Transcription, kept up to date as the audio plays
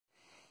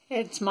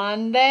It's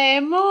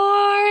Monday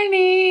morning,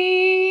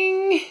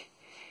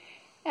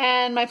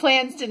 and my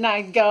plans did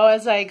not go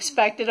as I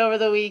expected over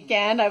the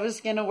weekend. I was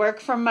going to work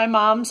from my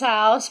mom's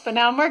house, but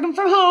now I'm working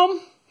from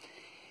home,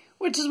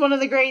 which is one of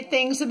the great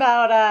things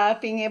about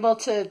being able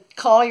to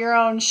call your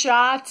own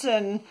shots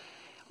and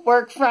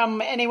work from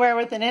anywhere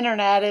with an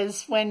internet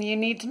is when you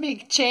need to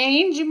make a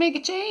change, you make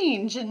a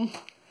change, and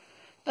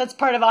that's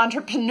part of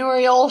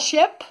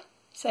entrepreneurship.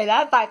 Say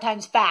that 5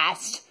 times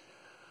fast.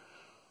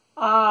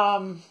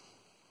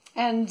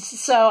 And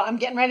so I'm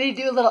getting ready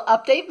to do a little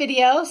update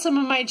video. Some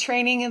of my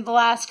training in the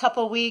last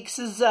couple weeks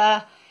is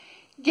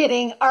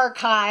getting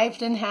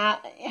archived and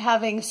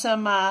having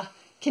some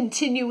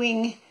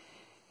continuing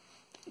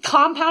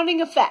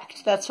compounding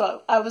effect. That's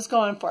what I was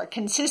going for.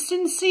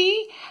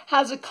 Consistency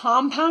has a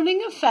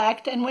compounding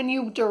effect, and when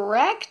you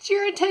direct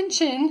your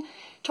attention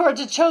towards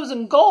a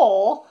chosen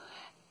goal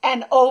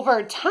and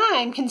over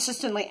time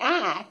consistently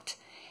act,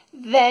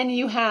 then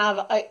you have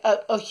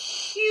a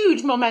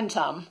huge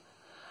momentum.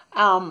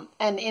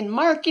 And in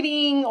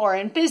marketing or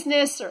in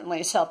business,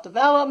 certainly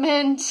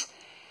self-development,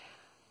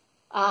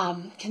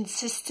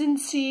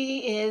 consistency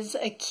is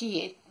a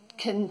key.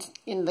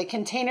 In the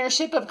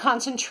containership of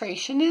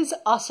concentration is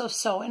also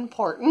so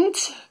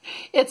important.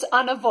 It's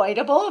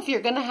unavoidable. If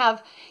you're going to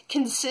have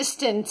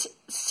consistent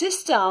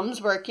systems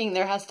working,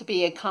 there has to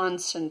be a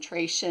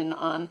concentration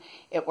on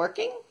it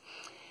working.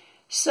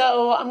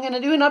 So I'm going to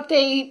do an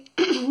update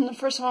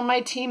for some of my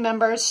team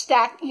members'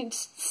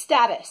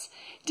 status,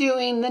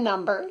 doing the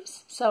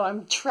numbers. So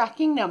I'm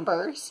tracking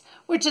numbers,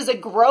 which is a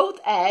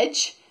growth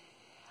edge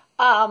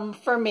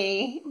for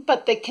me,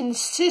 but the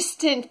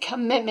consistent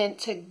commitment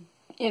to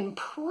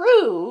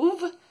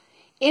improve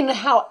in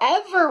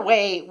however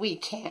way we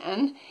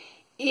can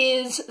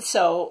is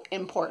so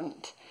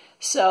important.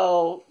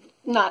 So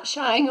not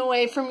shying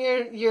away from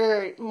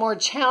your more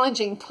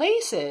challenging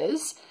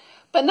places,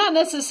 but not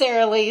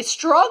necessarily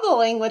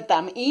struggling with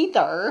them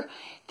either.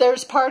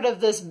 There's part of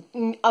this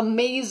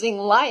amazing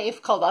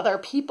life called other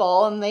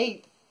people, and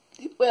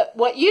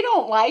what you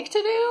don't like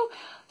to do,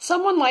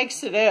 someone likes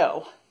to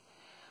do.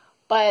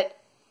 But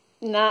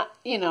not,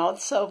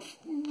 so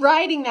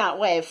riding that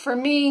wave. For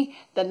me,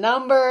 the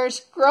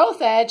numbers,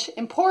 growth edge,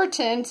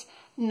 important,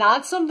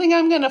 not something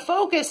I'm going to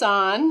focus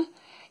on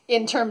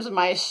in terms of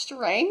my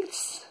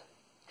strengths,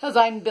 because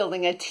I'm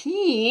building a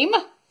team.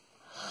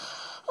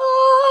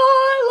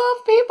 Oh, I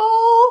love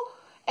people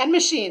and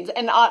machines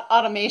and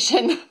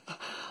automation.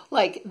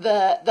 Like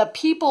the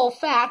people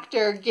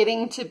factor,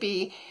 getting to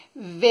be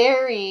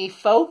very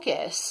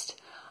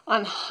focused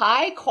on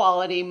high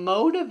quality,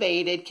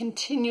 motivated,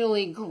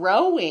 continually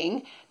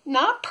growing,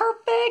 not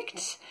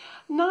perfect,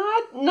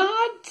 not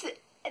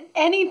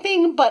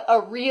anything but a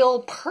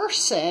real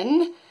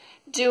person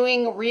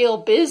doing real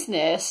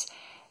business.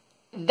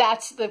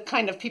 That's the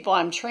kind of people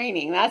I'm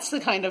training. That's the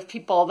kind of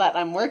people that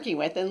I'm working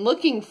with and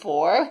looking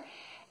for.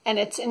 And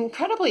it's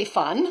incredibly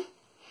fun.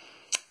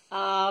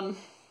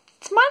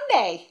 It's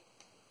Monday.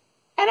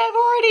 And I've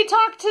already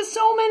talked to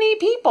so many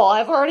people.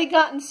 I've already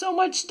gotten so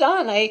much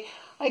done. I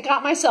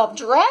got myself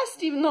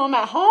dressed even though I'm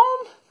at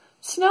home.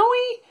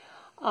 Snowy.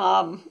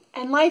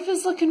 And life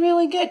is looking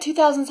really good.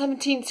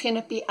 2017 is going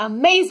to be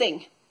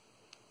amazing.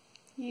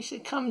 You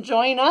should come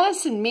join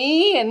us and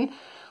me, and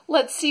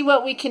let's see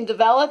what we can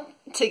develop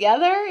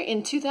together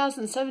in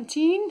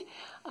 2017.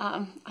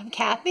 I'm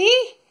Kathy.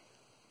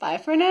 Bye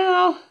for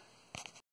now.